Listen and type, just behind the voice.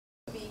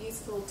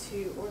useful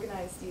to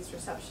organize these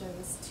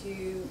receptions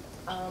to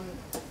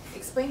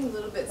explain a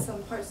little bit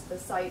some parts of the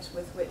site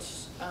with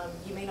which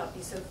you may not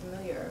be so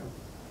familiar,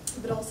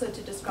 but also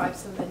to describe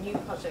some of the new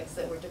projects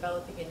that we're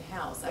developing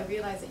in-house. I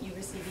realize that you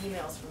receive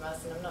emails from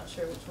us, and I'm not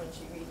sure which ones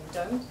you read and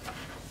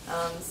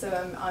don't.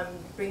 So I'm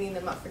bringing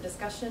them up for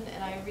discussion,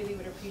 and I really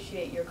would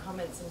appreciate your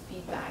comments and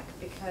feedback,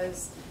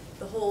 because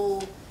the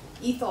whole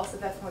ethos of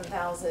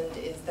F1000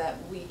 is that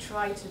we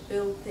try to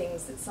build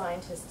things that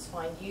scientists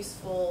find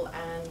useful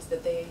and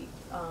that they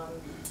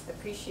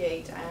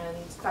appreciate, and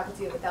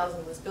Faculty of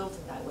 1000 was built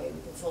in that way.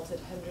 We consulted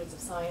hundreds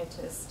of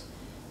scientists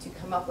to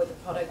come up with a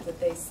product that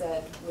they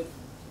said would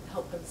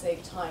help them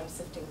save time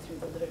sifting through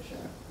the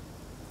literature.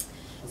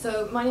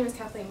 So my name is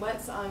Kathleen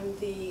Wetz. I'm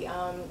the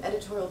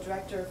editorial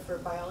director for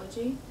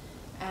biology,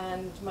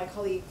 and my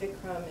colleague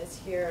Vikram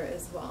is here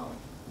as well.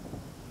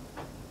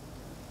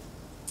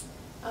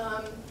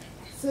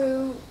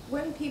 So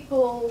when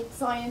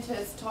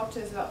scientists talk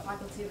to us about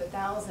Faculty of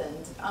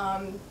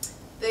 1000,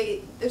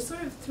 there's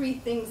sort of three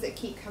things that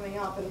keep coming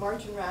up, and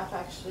Martin Raff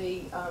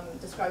actually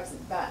describes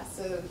it best.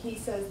 So he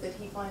says that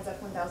he finds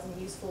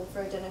F1000 useful for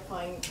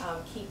identifying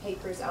key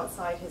papers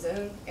outside his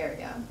own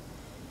area,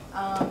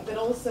 but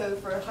also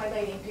for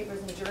highlighting papers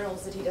in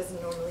journals that he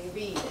doesn't normally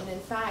read. And in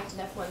fact, in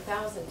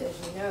F1000,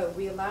 as you know,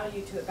 we allow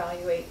you to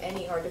evaluate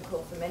any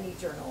article from any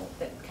journal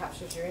that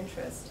captures your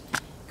interest.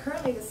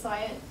 Currently, the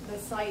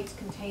site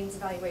contains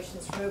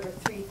evaluations from over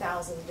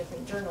 3,000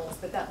 different journals,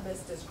 but that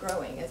list is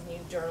growing as new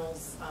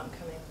journals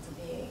come into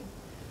being.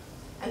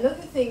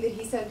 Another thing that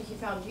he said he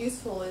found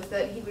useful is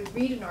that he would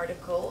read an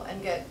article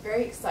and get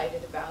very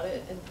excited about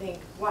it and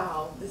think,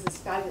 wow, this is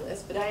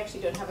fabulous, but I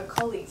actually don't have a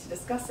colleague to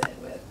discuss it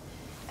with.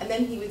 And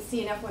then he would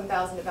see an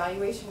F1000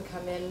 evaluation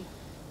come in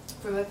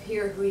from a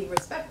peer who he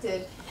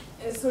respected,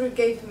 and it sort of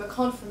gave him a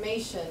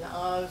confirmation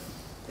of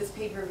this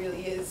paper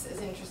really is as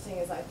interesting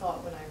as I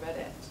thought when I read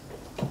it.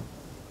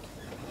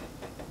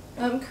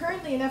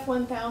 Currently in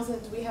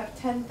F1000, we have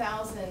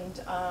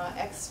 10,000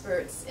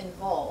 experts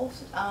involved.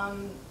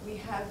 We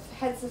have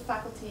heads of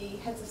faculty,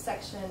 heads of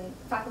section,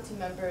 faculty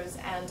members,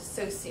 and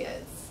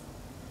associates.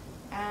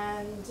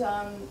 And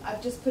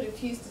I've just put a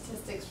few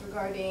statistics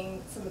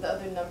regarding some of the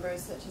other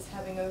numbers, such as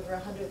having over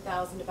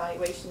 100,000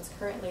 evaluations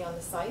currently on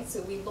the site.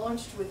 So we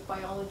launched with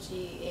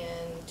biology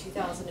in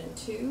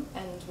 2002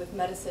 and with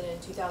medicine in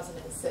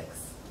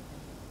 2006.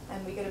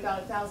 And we get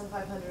about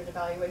 1,500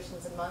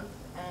 evaluations a month,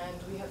 and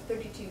we have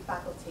 32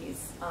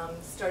 faculties,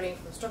 starting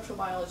from structural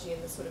biology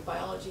and the sort of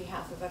biology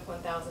half of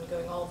F1000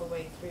 going all the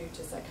way through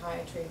to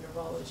psychiatry,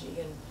 neurology,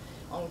 and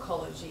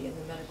oncology and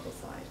the medical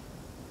side.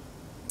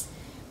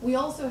 We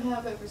also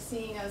have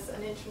overseeing us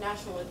an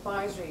international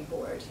advisory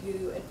board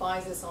who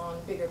advises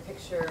on bigger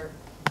picture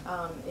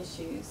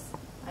issues,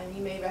 and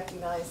you may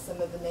recognize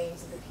some of the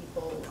names of the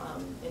people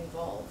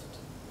involved.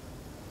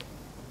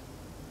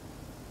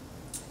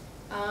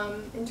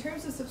 In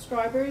terms of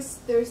subscribers,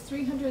 there's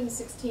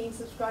 316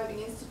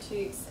 subscribing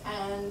institutes,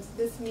 and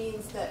this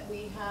means that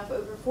we have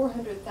over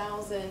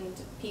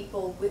 400,000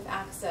 people with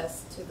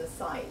access to the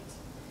site.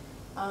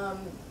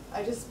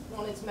 I just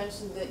wanted to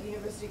mention that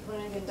University of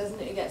Groningen doesn't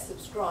get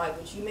subscribed,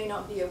 which you may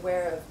not be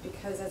aware of,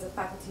 because as a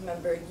faculty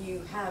member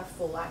you have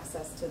full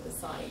access to the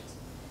site.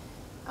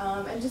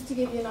 And just to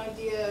give you an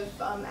idea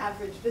of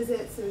average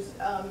visits, there's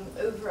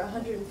over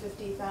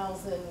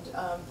 150,000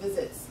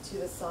 visits to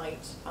the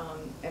site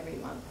every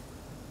month.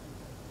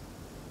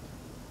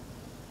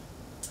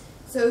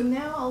 So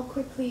now I'll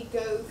quickly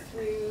go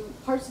through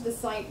parts of the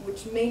site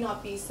which may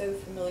not be so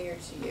familiar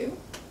to you.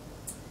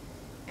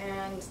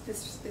 And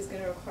this is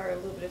going to require a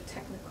little bit of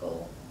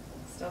technical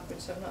stuff,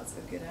 which I'm not so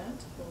good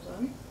at. Hold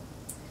on.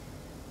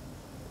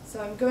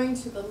 So I'm going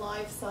to the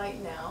live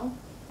site now.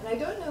 And I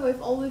don't know if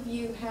all of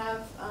you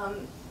have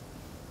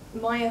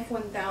My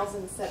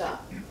F1000 set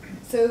up.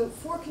 So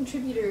for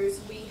contributors,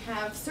 we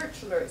have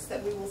search alerts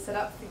that we will set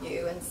up for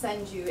you and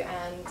send you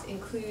and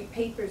include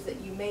papers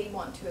that you may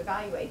want to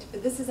evaluate.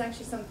 But this is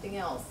actually something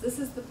else. This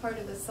is the part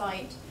of the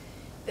site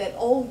that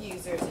all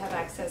users have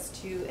access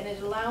to, and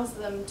it allows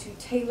them to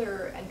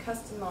tailor and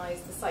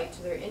customize the site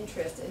to their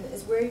interest, and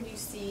is where you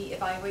see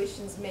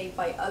evaluations made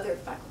by other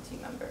faculty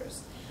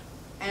members.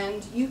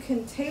 And you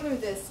can tailor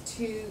this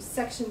to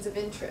sections of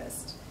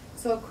interest.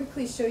 So I'll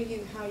quickly show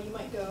you how you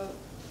might go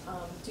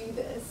do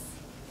this.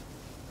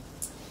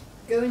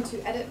 Go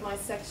into Edit My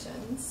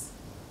Sections.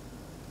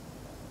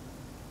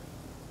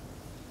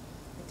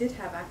 I did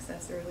have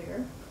access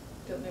earlier.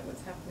 Don't know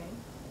what's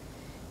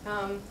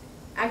happening.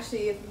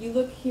 Actually, if you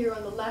look here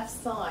on the left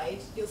side,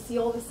 you'll see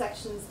all the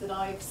sections that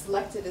I've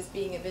selected as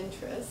being of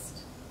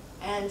interest.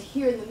 And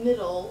here in the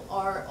middle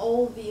are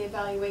all the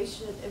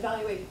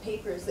evaluated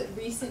papers that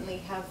recently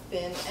have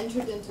been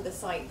entered into the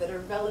site that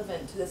are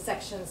relevant to the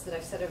sections that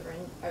I've set of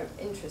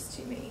interest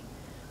to me.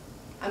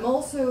 I'm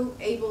also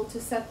able to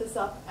set this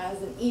up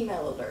as an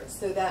email alert,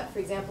 so that, for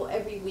example,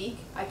 every week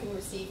I can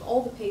receive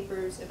all the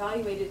papers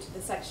evaluated to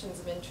the sections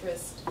of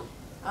interest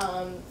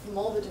from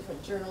all the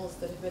different journals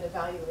that have been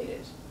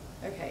evaluated.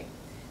 Okay,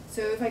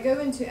 so if I go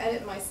into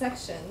Edit My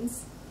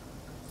Sections,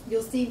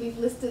 you'll see we've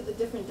listed the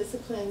different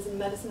disciplines in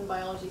medicine and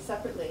biology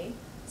separately.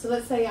 So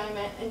let's say I'm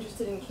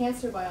interested in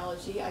cancer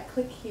biology. I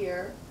click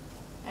here,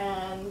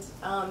 and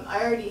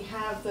I already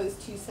have those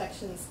two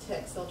sections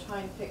ticked, so I'll try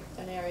and pick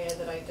an area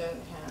that I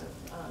don't have.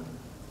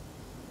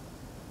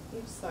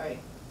 Oops, sorry.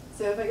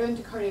 So if I go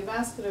into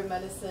cardiovascular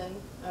medicine,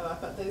 oh,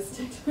 I've got those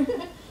ticked.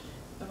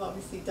 I've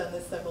obviously done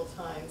this several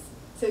times.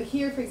 So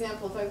here, for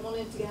example, if I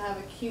wanted to have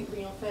acute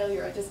renal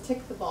failure, I just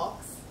tick the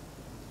box,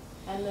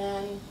 and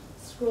then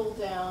scroll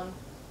down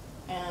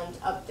and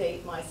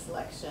update my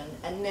selection.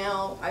 And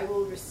now I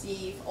will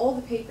receive all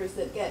the papers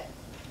that get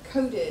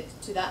coded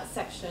to that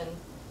section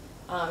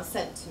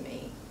sent to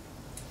me.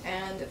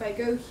 And if I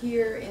go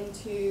here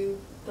into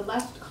the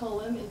left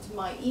column, into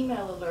my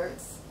email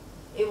alerts,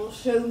 it will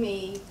show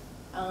me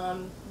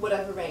what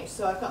I've arranged.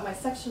 So I've got my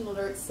section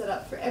alerts set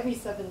up for every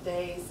 7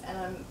 days, and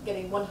I'm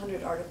getting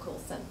 100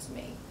 articles sent to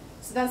me.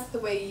 So that's the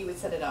way you would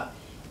set it up.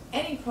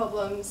 Any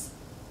problems,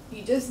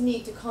 you just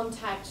need to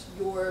contact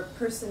your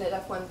person at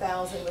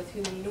F1000 with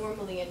whom you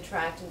normally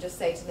interact and just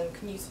say to them,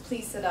 can you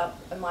please set up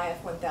a my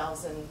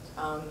F1000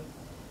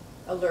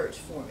 alert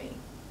for me?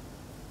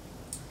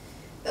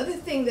 The other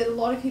thing that a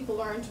lot of people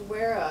aren't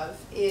aware of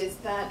is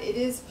that it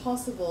is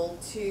possible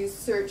to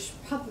search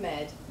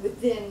PubMed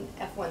within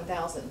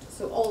F1000,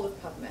 so all of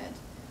PubMed.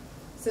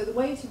 So the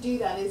way to do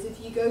that is if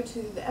you go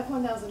to the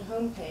F1000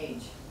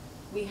 homepage,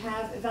 we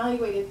have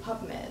evaluated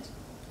PubMed.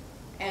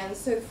 And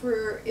so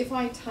if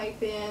I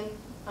type in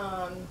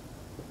a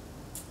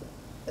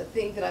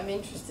thing that I'm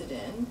interested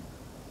in,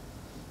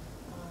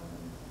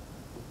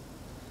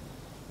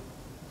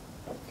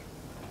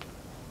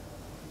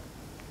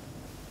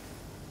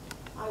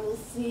 I will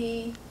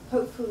see,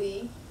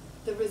 hopefully,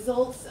 the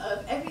results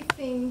of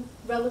everything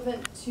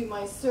relevant to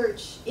my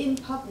search in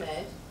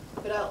PubMed,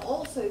 but I'll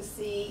also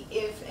see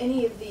if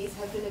any of these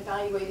have been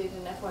evaluated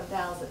in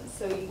F1000.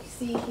 So you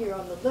see here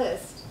on the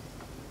list,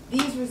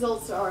 these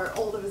results are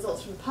all the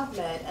results from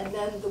PubMed, and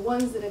then the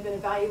ones that have been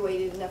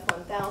evaluated in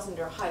F1000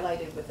 are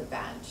highlighted with a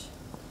badge.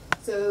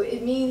 So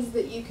it means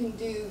that you can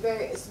do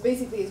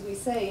basically, as we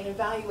say, an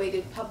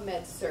evaluated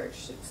PubMed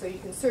search. So you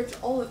can search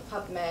all of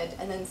PubMed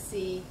and then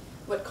see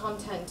what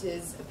content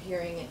is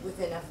appearing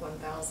within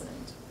F1000.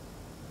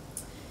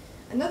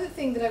 Another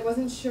thing that I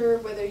wasn't sure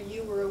whether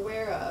you were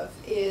aware of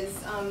is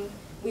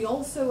we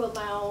also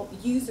allow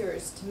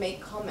users to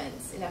make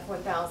comments in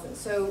F1000.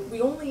 So we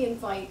only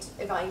invite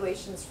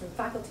evaluations from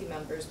faculty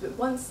members, but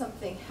once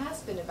something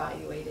has been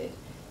evaluated,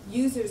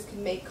 users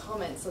can make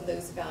comments on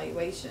those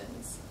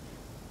evaluations.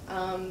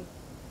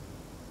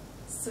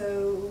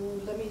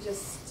 So let me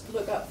just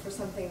look up for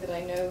something that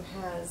I know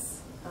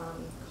has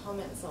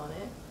comments on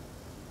it.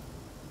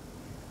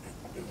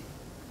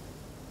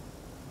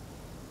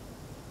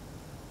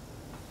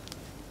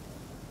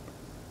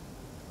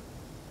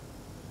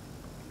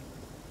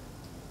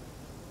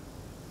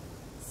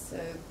 So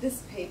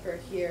this paper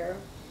here,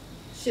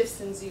 Shifts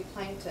in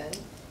Zooplankton,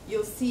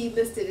 you'll see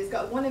listed, it's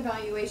got 1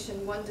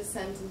 evaluation, 1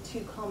 dissent, and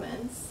 2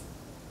 comments.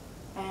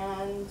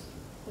 And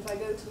if I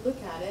go to look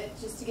at it,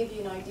 just to give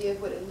you an idea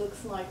of what it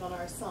looks like on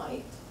our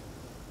site,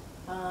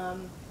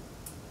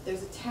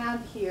 there's a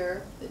tab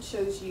here that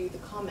shows you the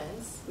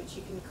comments, which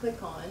you can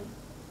click on.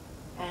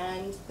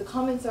 And the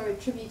comments are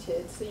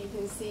attributed, so you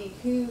can see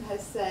who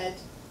has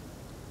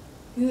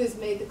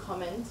made the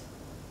comment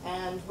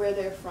and where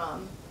they're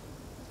from.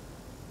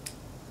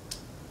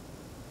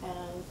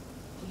 And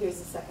here's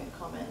the second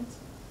comment.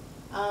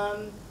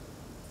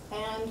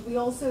 And we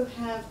also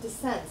have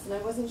dissents, and I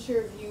wasn't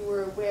sure if you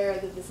were aware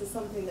that this is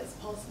something that's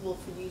possible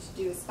for you to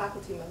do as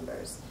faculty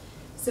members.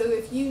 So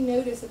if you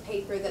notice a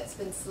paper that's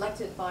been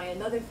selected by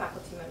another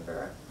faculty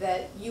member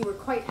that you were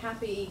quite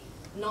happy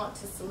not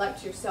to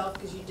select yourself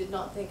because you did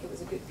not think it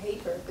was a good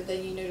paper, but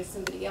then you notice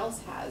somebody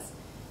else has,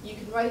 you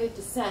can write a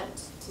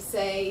dissent to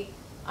say,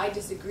 I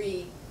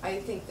disagree, I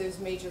think there's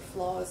major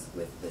flaws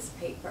with this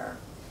paper.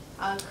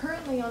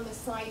 Currently on the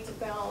site,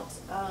 about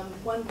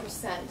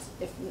 1%,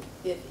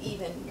 if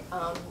even,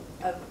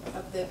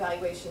 of the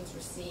evaluations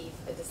receive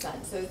a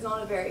dissent. So it's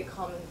not a very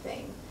common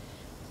thing.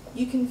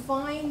 You can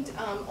find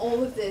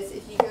all of this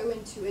if you go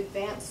into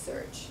advanced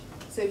search.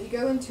 So if you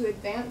go into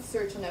advanced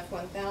search on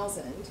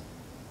F1000,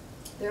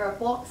 there are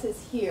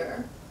boxes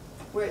here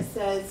where it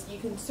says you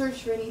can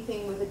search for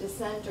anything with a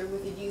dissent or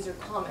with a user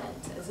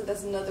comment. And so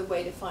that's another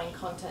way to find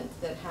content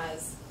that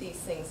has these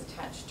things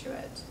attached to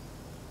it.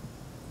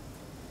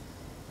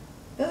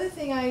 The other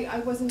thing I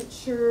wasn't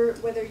sure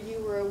whether you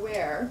were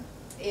aware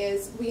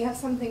is we have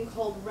something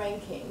called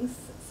rankings.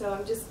 So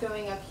I'm just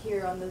going up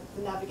here on the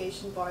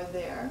navigation bar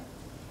there.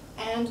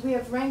 And we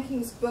have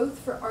rankings both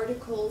for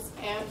articles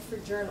and for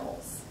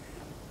journals.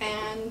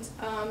 And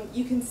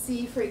you can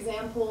see, for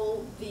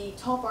example, the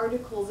top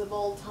articles of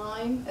all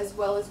time, as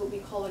well as what we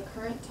call a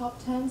current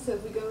top 10. So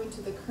if we go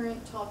into the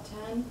current top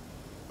 10,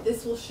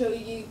 this will show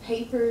you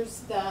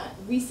papers that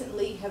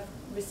recently have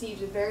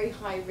received a very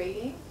high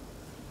rating.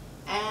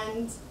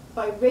 And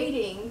by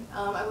rating,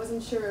 I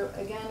wasn't sure,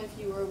 again, if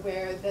you were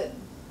aware that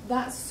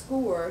that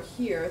score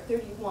here,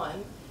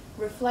 31,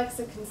 reflects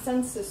a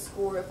consensus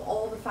score of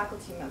all the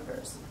faculty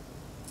members.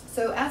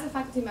 So as a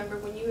faculty member,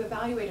 when you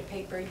evaluate a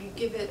paper, you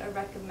give it a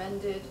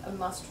recommended, a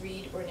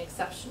must-read, or an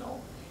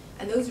exceptional.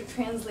 And those are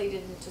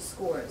translated into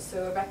scores.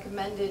 So a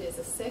recommended is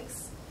a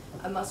 6,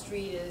 a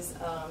must-read is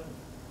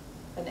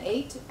an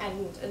 8,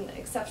 and an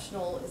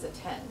exceptional is a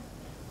 10.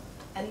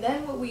 And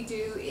then what we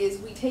do is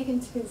we take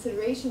into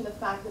consideration the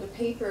fact that a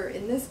paper,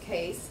 in this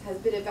case, has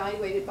been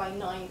evaluated by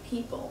 9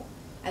 people.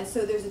 And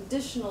so there's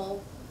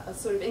additional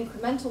sort of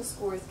incremental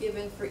scores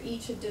given for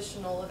each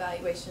additional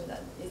evaluation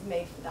that is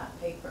made for that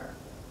paper.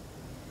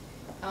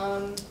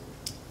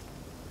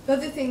 The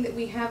other thing that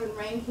we have in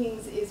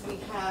rankings is we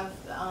have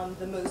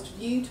the most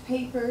viewed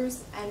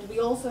papers, and we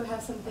also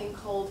have something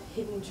called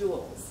hidden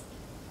jewels.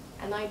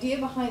 And the idea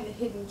behind the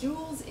hidden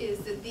jewels is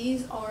that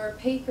these are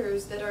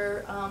papers that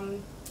are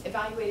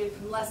evaluated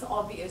from less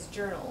obvious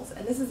journals.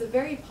 And this is a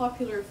very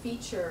popular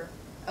feature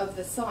of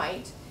the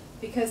site,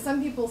 because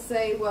some people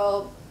say,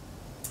 well,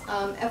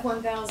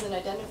 F1000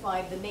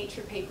 identified the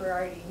Nature paper I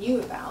already knew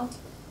about,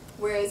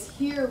 whereas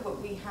here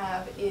what we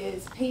have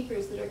is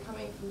papers that are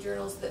coming from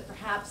journals that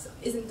perhaps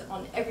isn't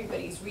on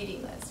everybody's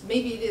reading list.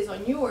 Maybe it is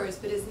on yours,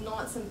 but is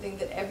not something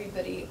that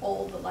everybody,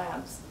 all the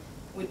labs,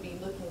 would be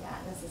looking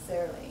at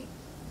necessarily.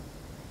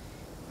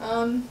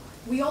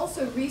 We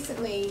also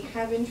recently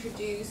have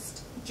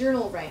introduced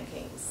journal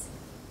rankings.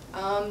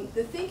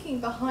 The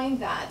thinking behind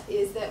that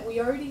is that we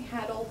already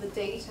had all the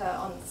data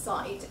on the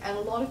site, and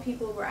a lot of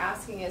people were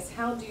asking us,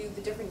 how do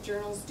the different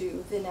journals do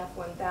within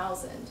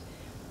F1000?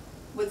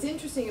 What's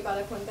interesting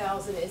about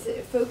F1000 is that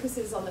it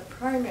focuses on the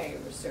primary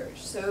research,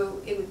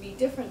 so it would be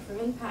different from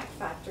impact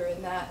factor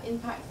in that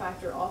impact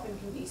factor often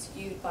can be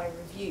skewed by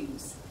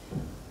reviews.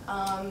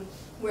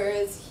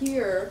 Whereas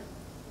here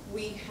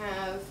we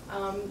have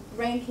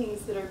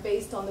rankings that are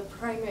based on the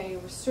primary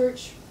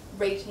research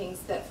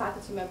ratings that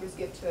faculty members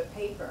give to a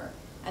paper,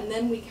 and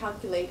then we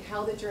calculate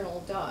how the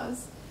journal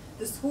does.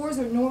 The scores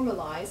are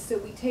normalized, so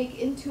we take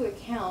into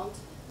account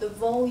the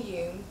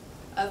volume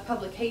of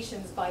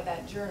publications by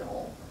that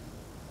journal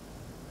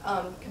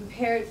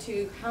compared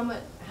to how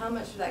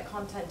much of that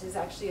content is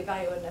actually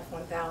evaluated in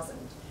F1000.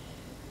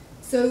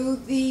 So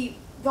the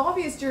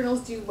obvious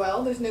journals do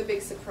well, there's no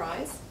big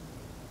surprise.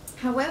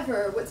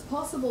 However, what's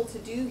possible to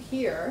do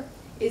here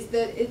is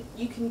that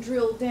you can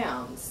drill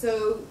down.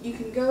 So you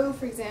can go,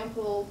 for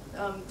example,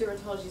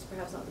 dermatology is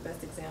perhaps not the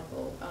best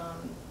example.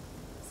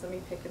 So let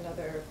me pick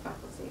another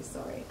faculty,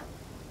 sorry.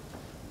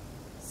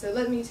 So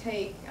let me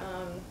take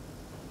a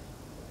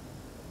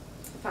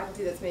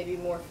faculty that's maybe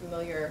more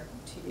familiar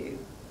to you.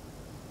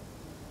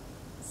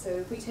 So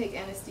if we take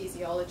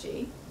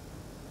anesthesiology,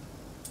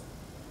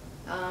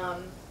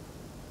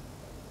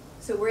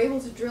 so we're able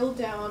to drill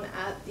down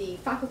at the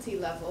faculty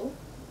level,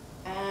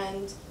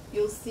 and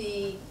you'll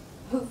see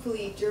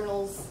hopefully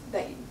journals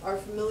that are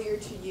familiar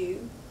to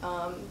you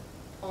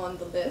on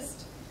the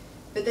list.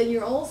 But then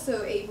you're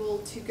also able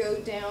to go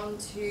down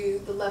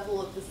to the level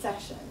of the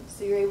section.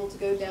 So you're able to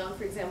go down,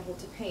 for example,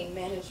 to pain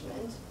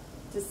management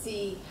to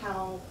see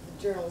how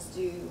the journals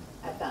do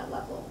at that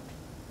level.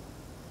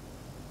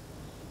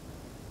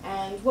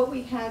 And what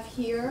we have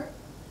here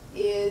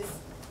is,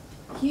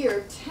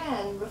 here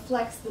 10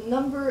 reflects the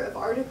number of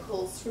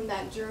articles from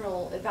that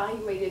journal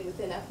evaluated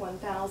within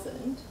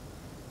F1000.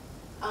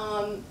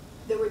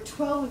 There were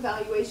 12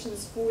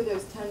 evaluations for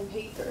those 10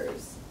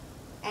 papers,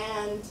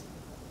 and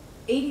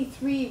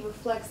 83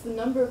 reflects the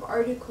number of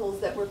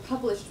articles that were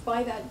published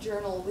by that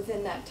journal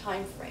within that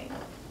time frame.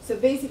 So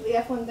basically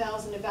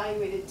F1000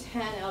 evaluated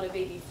 10 out of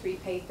 83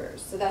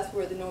 papers, so that's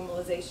where the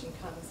normalization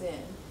comes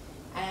in.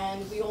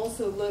 And we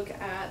also look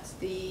at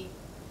the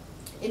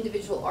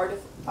individual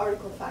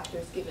article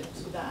factors given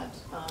to that,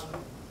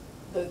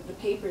 the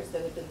papers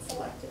that have been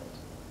selected.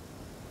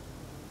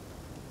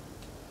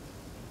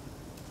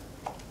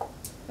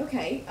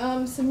 Okay,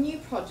 some new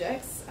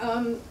projects.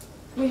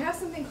 We have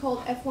something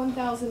called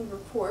F1000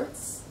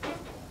 Reports,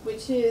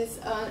 which is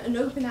an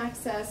open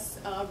access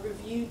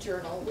review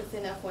journal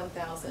within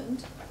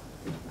F1000.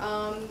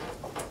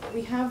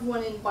 We have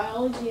one in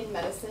biology and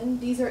medicine.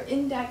 These are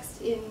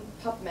indexed in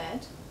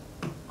PubMed.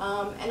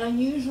 And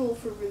unusual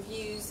for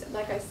reviews,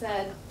 like I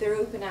said, they're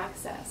open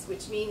access,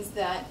 which means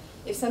that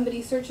if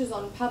somebody searches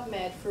on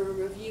PubMed for a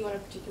review on a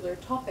particular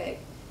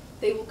topic,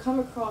 they will come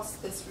across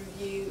this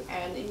review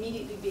and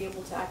immediately be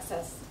able to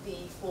access the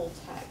full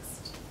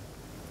text.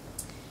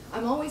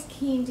 I'm always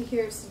keen to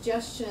hear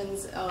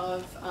suggestions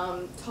of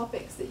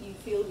topics that you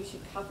feel we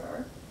should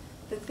cover.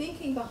 The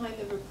thinking behind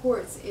the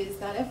reports is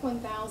that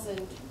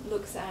F1000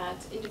 looks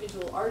at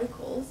individual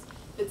articles,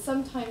 but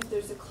sometimes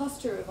there's a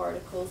cluster of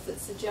articles that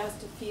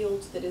suggest a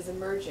field that is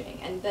emerging,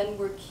 and then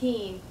we're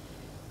keen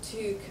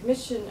to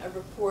commission a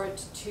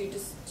report to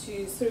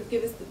sort of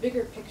give us the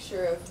bigger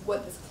picture of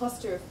what this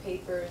cluster of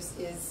papers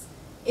is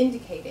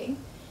indicating.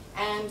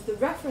 And the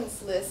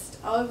reference list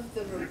of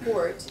the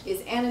report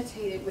is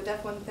annotated with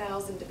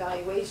F1000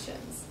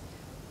 evaluations.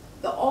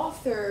 The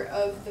author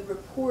of the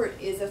report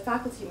is a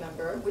faculty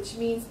member, which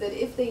means that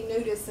if they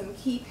notice some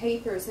key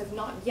papers have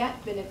not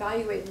yet been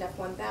evaluated in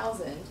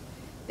F1000,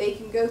 they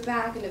can go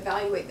back and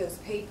evaluate those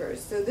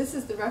papers. So this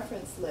is the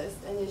reference list,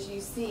 and as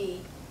you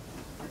see,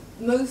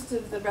 most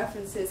of the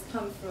references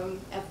come from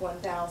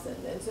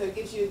F1000, and so it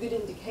gives you a good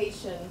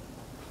indication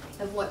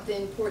of what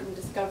the important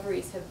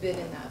discoveries have been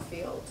in that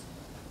field.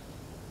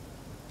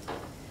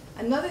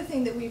 Another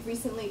thing that we've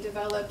recently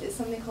developed is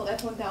something called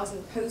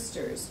F1000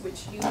 posters,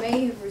 which you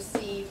may have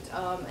received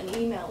an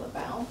email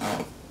about.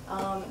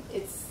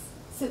 It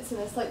sits in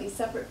a slightly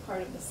separate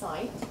part of the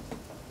site.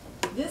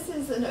 This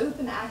is an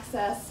open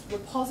access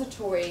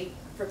repository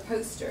for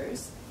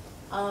posters.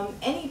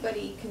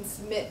 Anybody can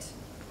submit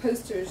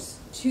posters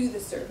to the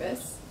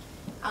service,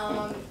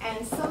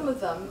 and some of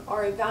them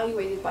are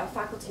evaluated by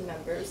faculty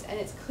members, and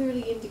it's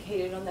clearly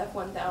indicated on the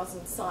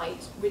F1000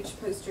 site which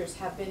posters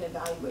have been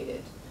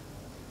evaluated.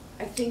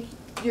 I think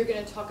you're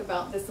going to talk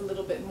about this a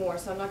little bit more,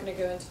 so I'm not going to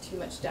go into too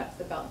much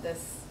depth about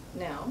this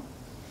now.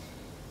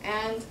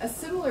 And a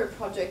similar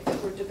project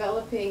that we're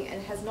developing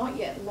and has not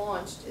yet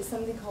launched is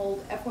something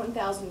called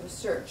F1000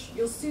 Research.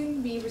 You'll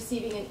soon be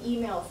receiving an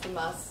email from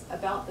us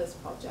about this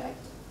project.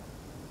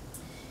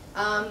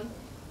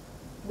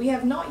 We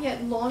have not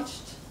yet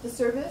launched the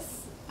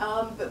service,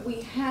 but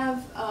we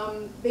have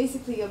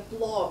basically a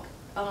blog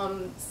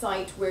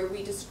site where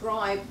we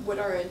describe what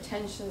our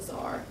intentions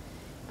are.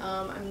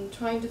 I'm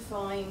trying to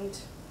find,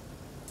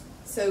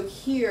 so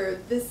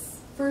here, this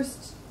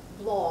first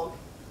blog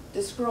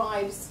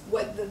describes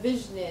what the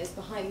vision is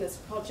behind this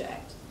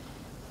project.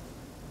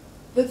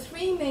 The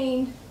three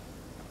main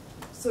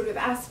sort of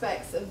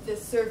aspects of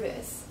this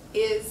service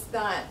is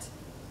that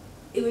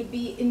it would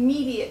be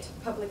immediate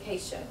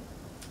publication.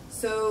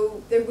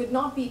 So there would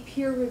not be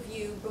peer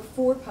review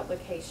before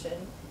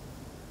publication.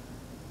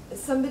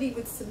 Somebody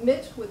would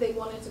submit what they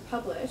wanted to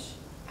publish,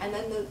 and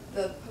then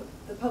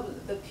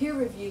the peer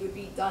review would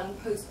be done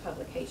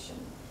post-publication.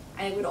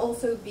 And it would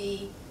also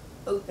be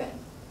open.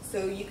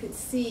 So you could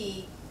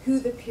see who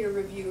the peer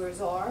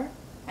reviewers are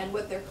and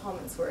what their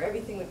comments were.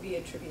 Everything would be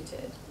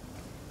attributed.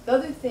 The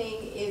other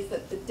thing is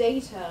that the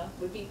data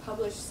would be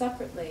published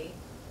separately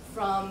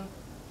from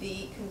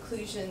the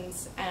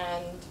conclusions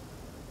and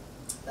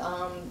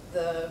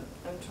the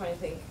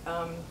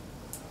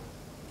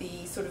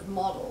sort of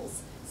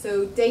models.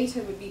 So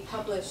data would be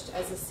published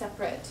as a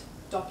separate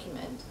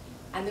document,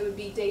 and there would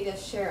be data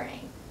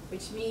sharing,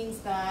 which means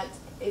that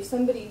if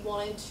somebody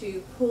wanted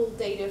to pull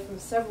data from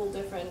several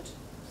different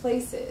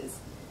places,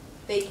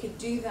 they could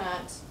do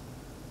that,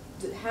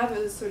 have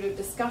a sort of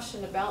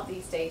discussion about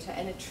these data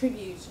and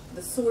attribute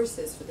the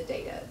sources for the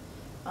data.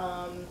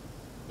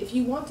 If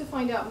you want to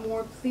find out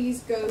more,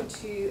 please go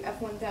to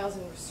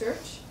F1000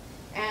 Research,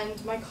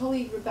 and my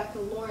colleague Rebecca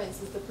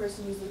Lawrence is the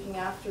person who's looking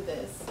after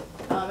this,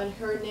 and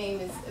her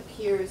name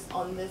appears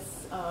on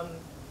this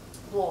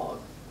blog,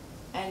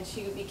 and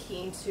she would be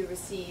keen to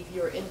receive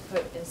your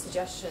input and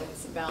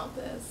suggestions about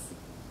this.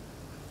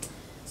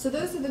 So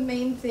those are the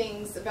main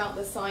things about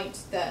the site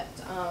that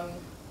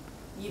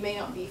you may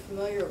not be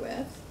familiar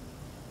with.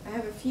 I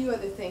have a few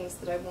other things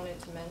that I wanted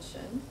to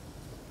mention.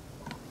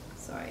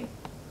 Sorry.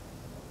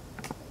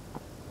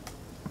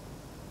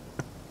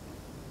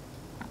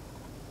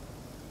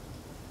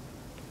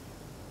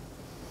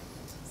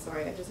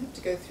 Sorry, I just have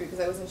to go through because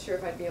I wasn't sure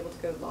if I'd be able to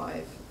go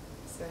live,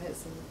 so I had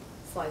some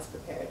slides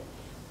prepared.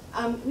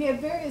 We have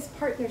various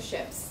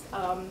partnerships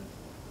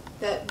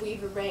that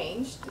we've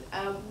arranged.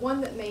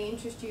 One that may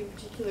interest you in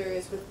particular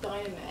is with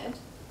Dynamed,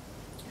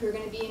 who are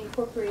going to be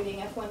incorporating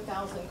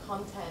F1000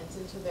 content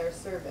into their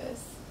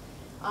service.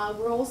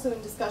 We're also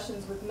in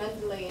discussions with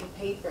Mendelean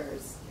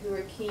Papers, who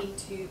are keen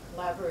to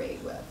collaborate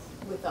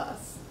with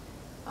us.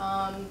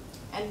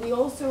 And we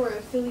also are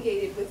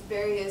affiliated with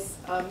various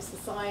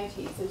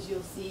societies, as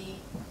you'll see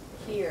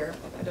here.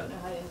 I don't know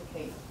how to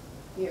indicate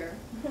here.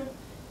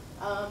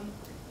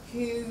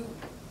 Who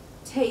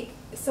take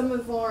some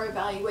of our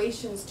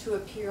evaluations to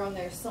appear on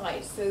their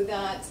site, so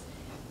that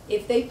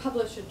if they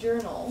publish a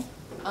journal,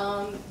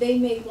 they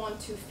may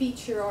want to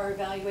feature our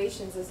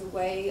evaluations as a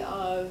way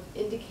of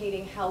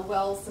indicating how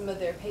well some of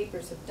their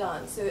papers have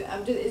done. So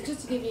it's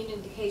just to give you an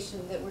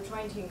indication that we're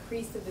trying to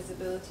increase the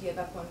visibility of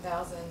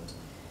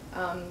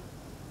F1000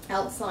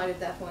 outside of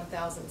the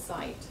F1000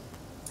 site.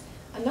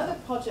 Another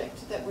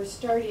project that we're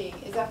starting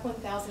is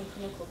F1000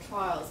 clinical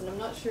trials, and I'm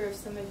not sure if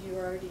some of you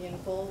are already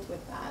involved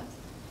with that.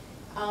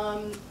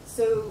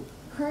 So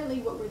currently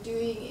what we're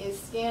doing is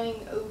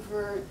scanning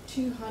over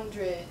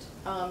 200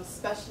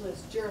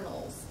 specialist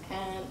journals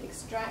and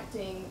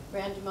extracting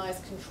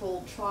randomized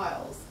controlled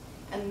trials,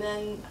 and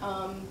then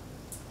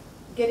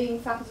getting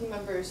faculty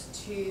members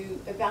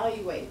to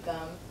evaluate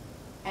them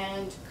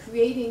and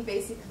creating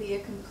basically a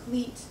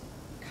complete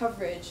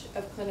coverage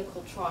of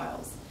clinical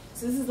trials.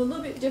 So this is a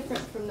little bit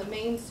different from the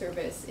main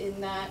service in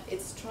that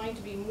it's trying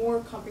to be more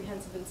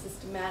comprehensive and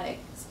systematic,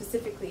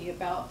 specifically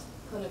about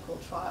clinical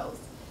trials.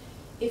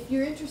 If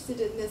you're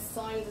interested in this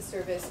side of the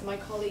service, my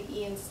colleague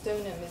Ian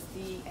Stoneham is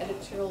the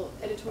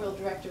editorial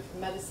director for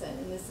medicine,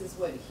 and this is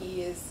what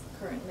he is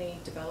currently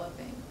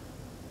developing.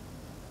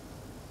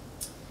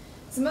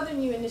 Some other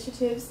new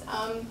initiatives.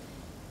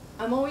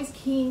 I'm always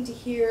keen to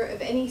hear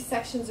of any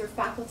sections or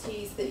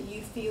faculties that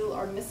you feel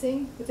are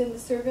missing within the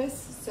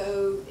service.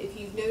 So if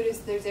you've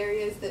noticed there's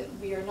areas that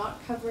we are not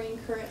covering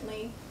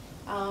currently,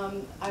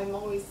 I'm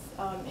always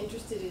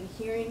interested in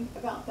hearing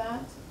about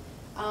that.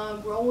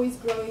 We're always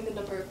growing the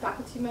number of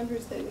faculty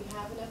members that we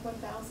have in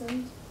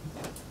F1000.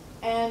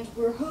 And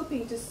we're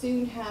hoping to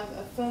soon have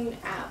a phone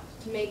app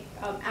to make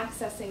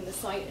accessing the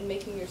site and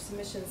making your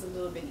submissions a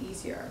little bit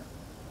easier.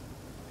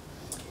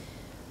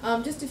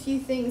 Just a few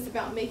things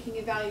about making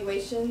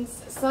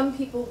evaluations. Some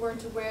people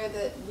weren't aware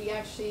that we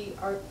actually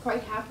are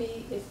quite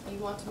happy if you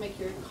want to make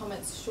your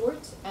comments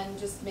short and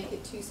just make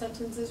it 2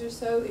 sentences or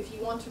so. If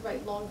you want to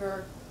write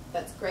longer,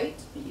 that's great,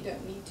 but you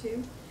don't need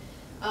to.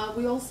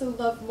 We also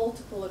love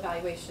multiple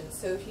evaluations.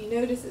 So if you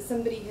notice that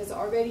somebody has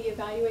already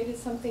evaluated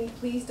something,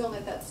 please don't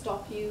let that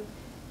stop you.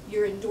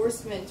 Your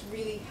endorsement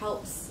really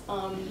helps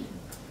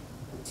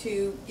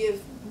to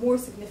give more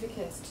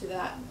significance to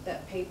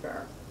that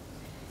paper.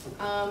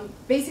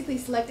 Basically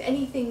select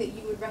anything that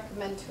you would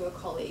recommend to a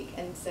colleague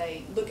and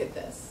say, look at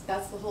this.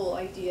 That's the whole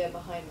idea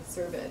behind the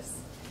service.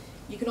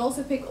 You can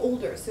also pick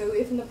older. So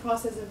if in the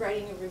process of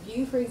writing a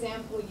review, for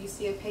example, you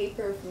see a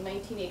paper from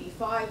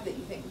 1985 that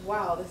you think,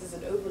 wow, this is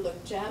an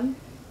overlooked gem,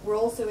 we're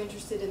also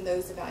interested in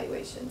those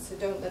evaluations. So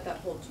don't let that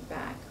hold you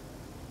back.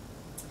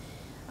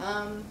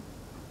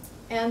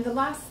 And the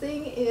last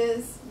thing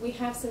is we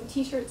have some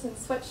t-shirts and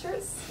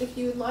sweatshirts if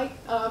you would like.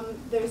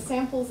 There's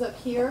samples up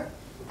here.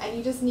 And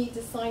you just need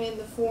to sign in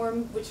the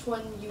form which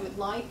one you would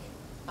like,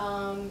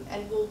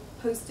 and we'll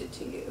post it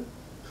to you.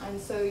 And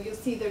so you'll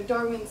see they're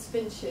Darwin's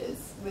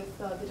finches with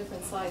the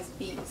different sized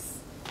beaks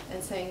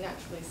and saying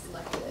naturally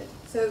selected.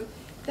 So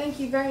thank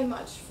you very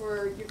much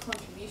for your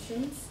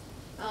contributions.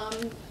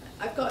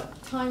 I've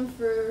got time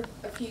for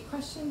a few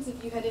questions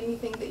if you had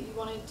anything that you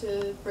wanted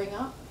to bring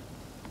up.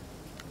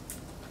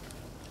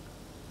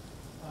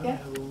 I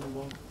have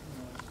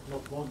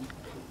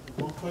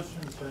one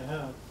question I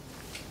have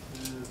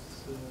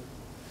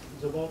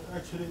is about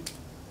actually,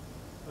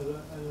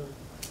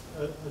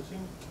 I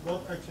think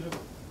what actually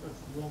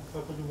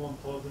faculty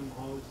 1000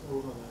 how it's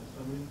organized.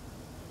 I mean,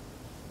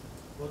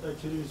 what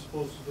actually is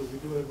supposed to do? We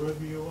do a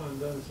review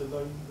and then it's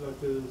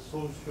like a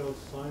social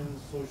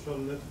science, social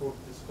network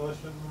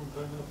discussion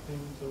kind of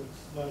thing. So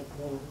it's like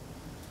more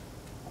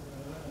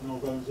an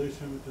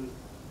organization with a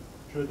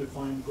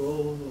predefined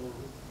goal, or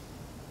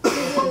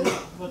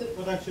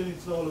what actually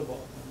it's all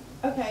about.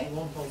 Okay.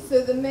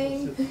 So the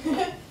main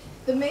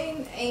the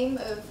main aim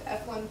of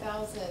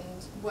F1000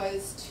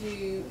 was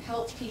to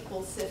help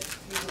people sift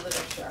through the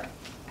literature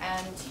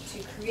and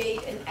to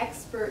create an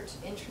expert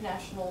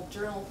international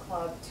journal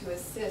club to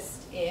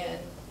assist in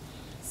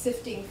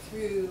sifting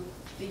through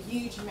the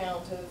huge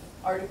amount of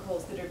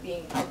articles that are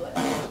being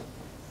published.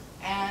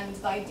 And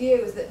the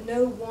idea was that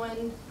no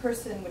one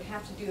person would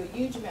have to do a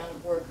huge amount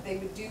of work. They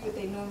would do what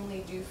they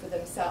normally do for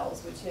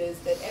themselves, which is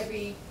that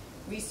every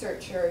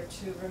researcher,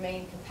 to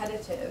remain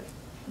competitive,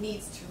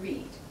 needs to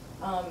read,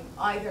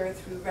 either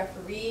through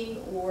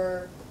refereeing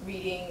or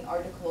reading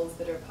articles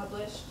that are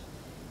published,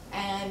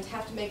 and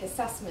have to make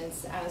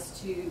assessments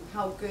as to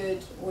how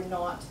good or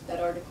not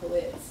that article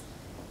is.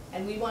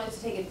 And we wanted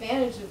to take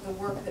advantage of the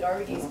work that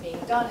already is being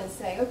done and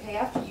say, okay,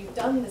 after you've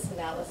done this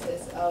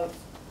analysis of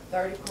the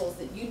articles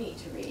that you need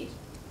to read,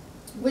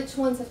 which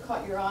ones have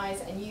caught your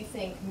eyes and you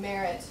think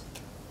merit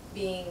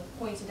being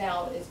pointed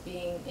out as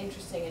being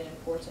interesting and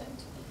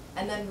important,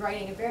 and then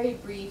writing a very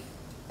brief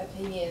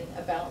opinion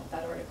about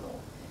that article.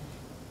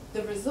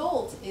 The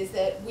result is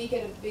that we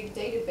get a big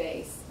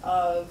database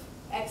of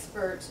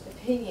expert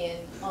opinion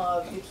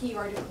of the key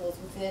articles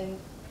within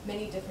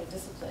many different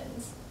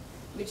disciplines,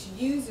 which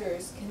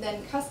users can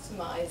then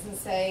customize and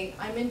say,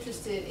 I'm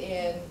interested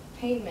in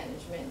pain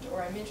management,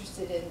 or I'm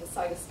interested in the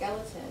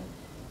cytoskeleton.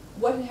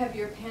 What have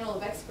your panel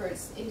of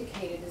experts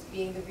indicated as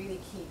being the really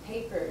key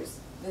papers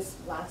this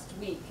last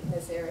week in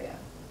this area?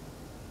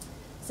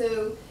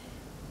 So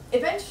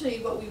eventually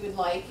what we would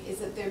like is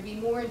that there be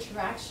more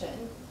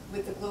interaction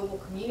with the global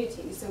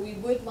community. So we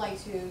would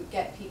like to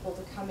get people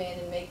to come in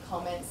and make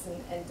comments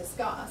and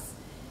discuss.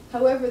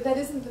 However, that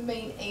isn't the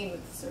main aim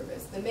of the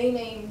service. The main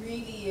aim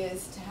really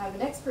is to have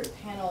an expert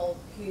panel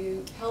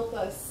who help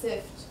us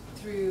sift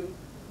through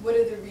what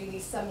are the really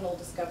seminal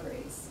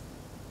discoveries.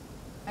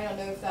 I don't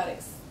know if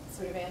that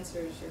sort of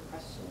answers your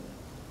question.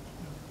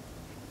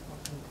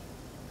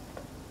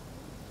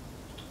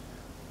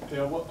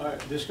 Yeah, well, I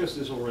discussed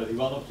this already.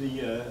 One of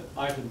the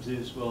items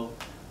is, well,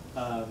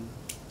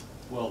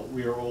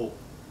 we are all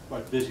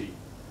quite busy,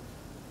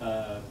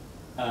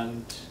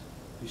 and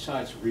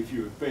besides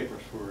reviewing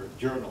papers for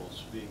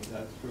journals, being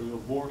that through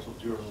boards of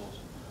journals,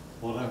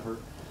 whatever,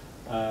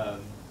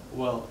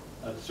 well,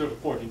 at a certain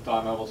point in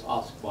time I was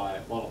asked by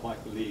one of my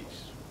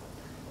colleagues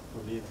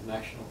from the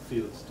international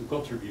fields to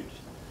contribute.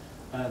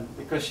 And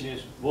the question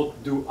is,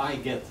 what do I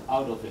get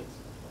out of it?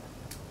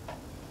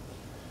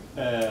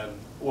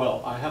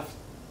 Well, I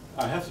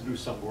have to do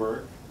some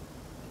work,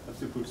 I have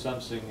to put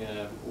something,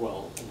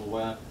 well, on the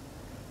web.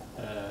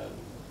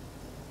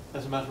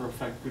 As a matter of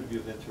fact, could be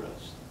of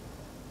interest.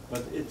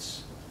 But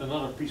it's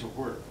another piece of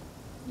work.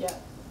 Yeah.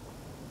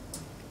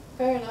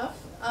 Fair enough.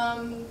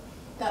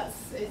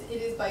 It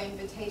is by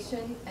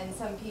invitation, and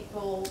some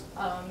people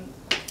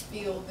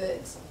feel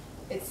that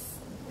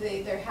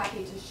they're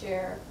happy to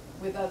share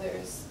with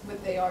others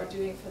what they are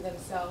doing for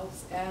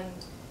themselves, and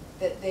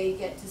that they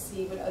get to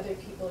see what other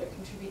people are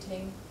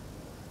contributing.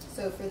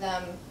 So for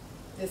them,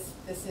 this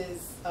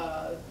is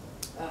a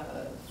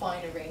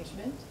fine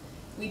arrangement.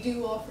 We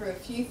do offer a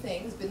few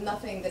things, but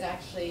nothing that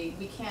actually,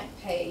 we can't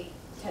pay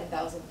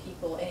 10,000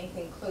 people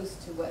anything close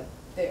to what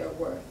they're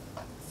worth.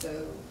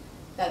 So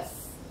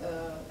that's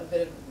a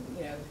bit of,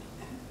 you know,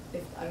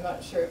 I'm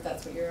not sure if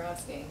that's what you're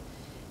asking.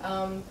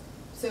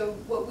 So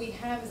what we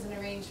have is an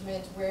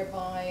arrangement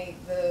whereby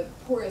the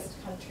poorest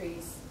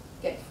countries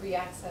get free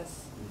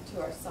access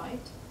to our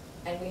site,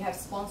 and we have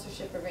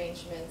sponsorship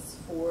arrangements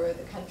for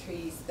the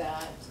countries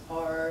that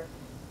are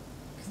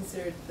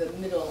considered the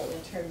middle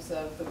in terms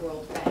of the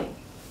World Bank.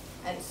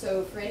 And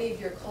so for any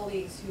of your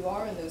colleagues who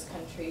are in those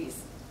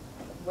countries,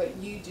 what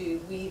you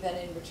do, we then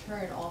in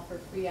return offer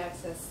free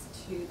access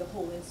to the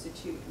whole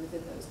institute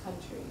within those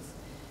countries.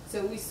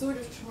 So we sort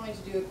of try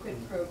to do a quid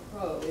pro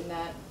quo in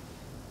that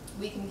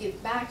we can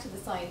give back to the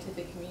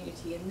scientific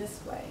community in this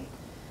way.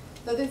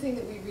 The other thing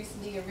that we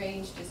recently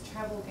arranged is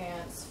travel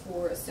grants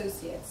for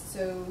associates.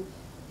 So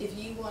if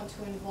you want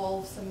to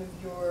involve some of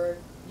your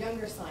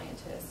younger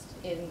scientists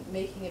in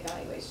making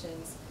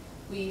evaluations,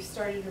 we've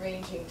started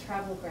arranging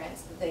travel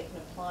grants that they can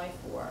apply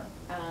for.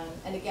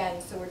 And again,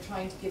 so we're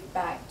trying to give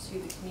back to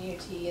the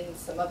community in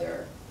some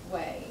other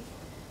way.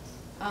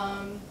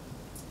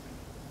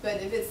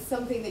 But if it's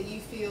something that you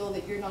feel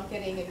that you're not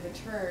getting in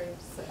return,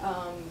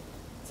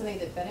 something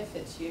that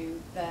benefits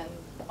you, then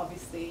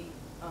obviously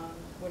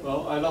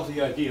well, I love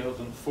the idea of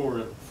a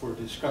forum for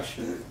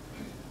discussion,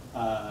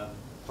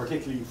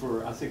 particularly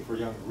for, I think, for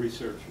young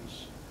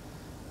researchers.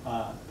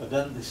 But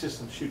then the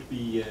system should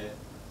be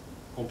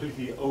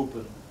completely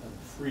open and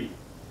free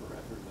for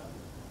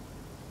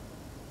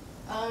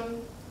everybody.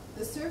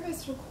 The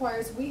service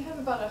requires, we have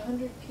about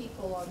 100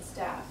 people on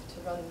staff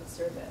to run the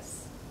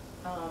service.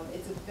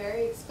 It's a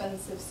very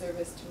expensive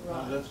service to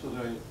run. That's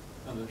what I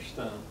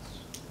understand.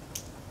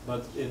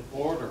 But in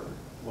order,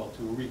 well,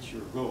 to reach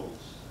your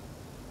goals,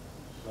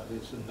 that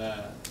is in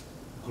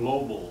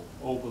global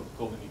open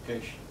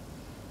communication,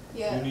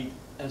 yeah. You need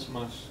as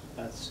much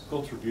as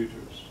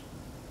contributors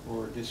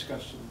or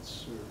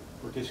discussants or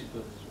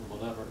participants or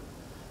whatever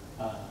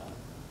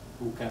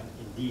who can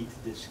indeed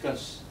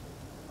discuss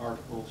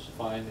articles,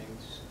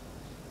 findings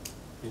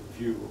in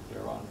view of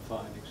their own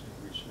findings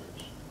and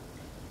research.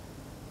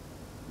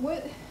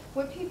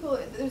 What people,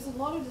 there's a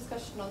lot of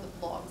discussion on the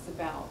blogs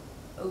about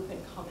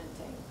open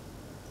commenting.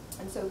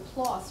 And so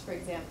PLOS, for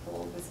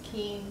example, was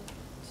keen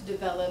to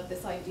develop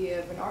this idea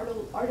of an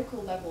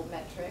article level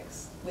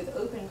metrics with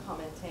open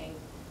commenting,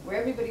 where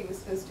everybody was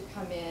supposed to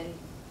come in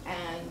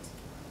and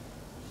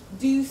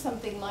do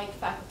something like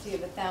Faculty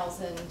of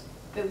 1000,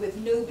 but with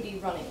nobody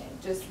running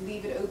it, just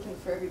leave it open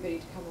for everybody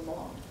to come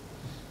along.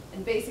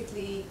 And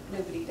basically,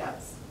 nobody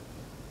does.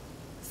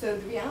 So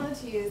the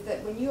reality is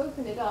that when you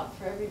open it up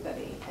for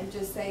everybody and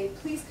just say,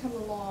 please come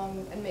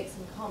along and make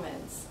some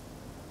comments,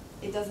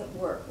 it doesn't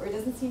work, or it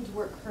doesn't seem to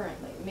work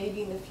currently.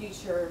 Maybe in the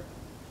future,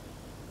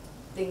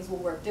 things will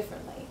work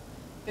differently.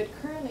 But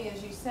currently,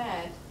 as you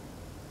said,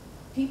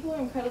 people are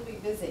incredibly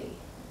busy,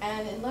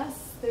 and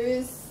unless there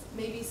is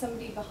maybe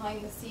somebody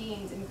behind the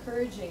scenes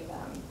encouraging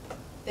them,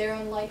 they're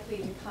unlikely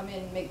to come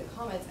in and make the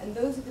comments, and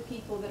those are the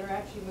people that are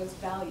actually most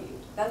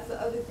valued. That's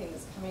the other thing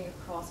that's coming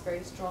across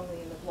very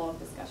strongly in the blog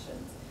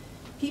discussions.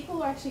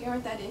 People actually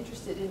aren't that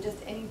interested in just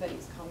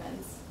anybody's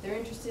comments. They're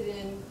interested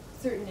in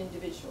certain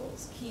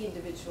individuals, key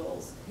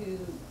individuals,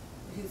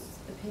 whose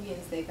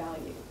opinions they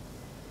value.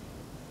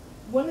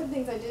 One of the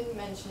things I didn't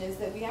mention is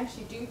that we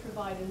actually do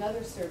provide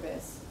another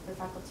service for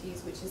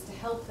faculties, which is to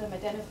help them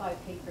identify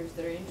papers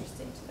that are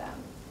interesting to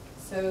them.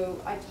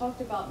 So I talked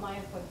about my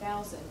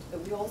F1000,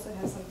 but we also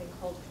have something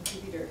called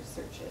contributor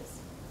searches.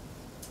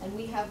 And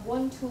we have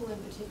one tool in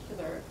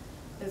particular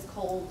that's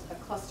called a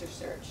cluster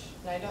search.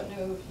 And I don't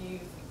know if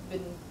you've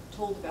been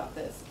told about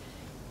this.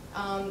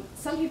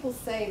 Some people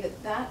say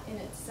that that in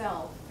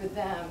itself, for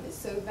them, is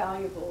so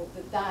valuable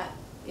that that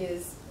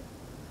is,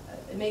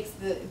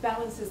 it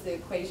balances the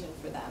equation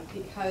for them,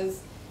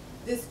 because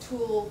this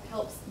tool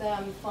helps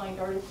them find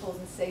articles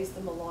and saves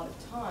them a lot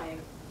of time.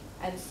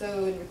 And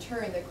so in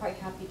return, they're quite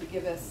happy to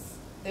give us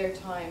their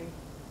time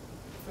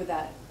for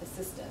that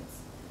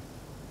assistance.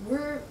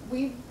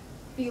 We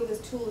feel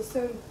this tool is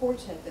so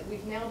important that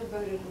we've now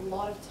devoted a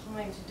lot of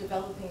time to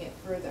developing it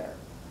further.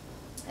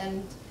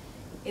 And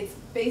it's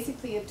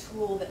basically a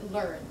tool that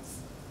learns.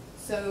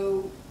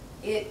 So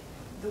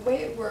the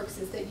way it works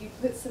is that you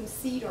put some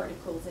seed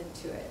articles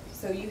into it.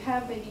 So you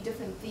have maybe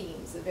different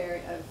themes of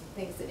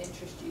things that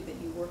interest you that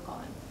you work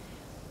on.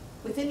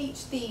 Within each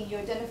theme, you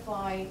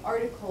identify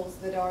articles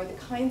that are the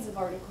kinds of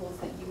articles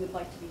that you would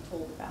like to be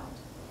told about.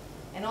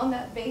 And on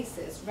that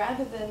basis,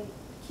 rather than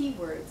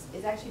keywords,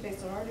 it's actually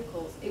based on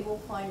articles, it will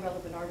find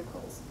relevant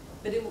articles.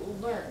 But it will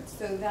learn,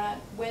 so that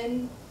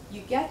when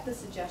you get the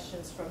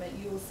suggestions from it,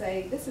 you will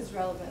say, this is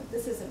relevant,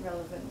 this isn't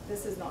relevant,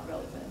 this is not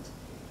relevant.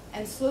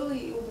 And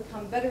slowly it will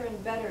become better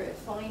and better at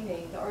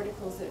finding the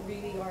articles that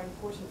really are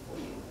important for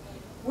you.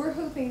 We're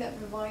hoping that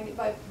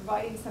by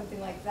providing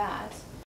something like that,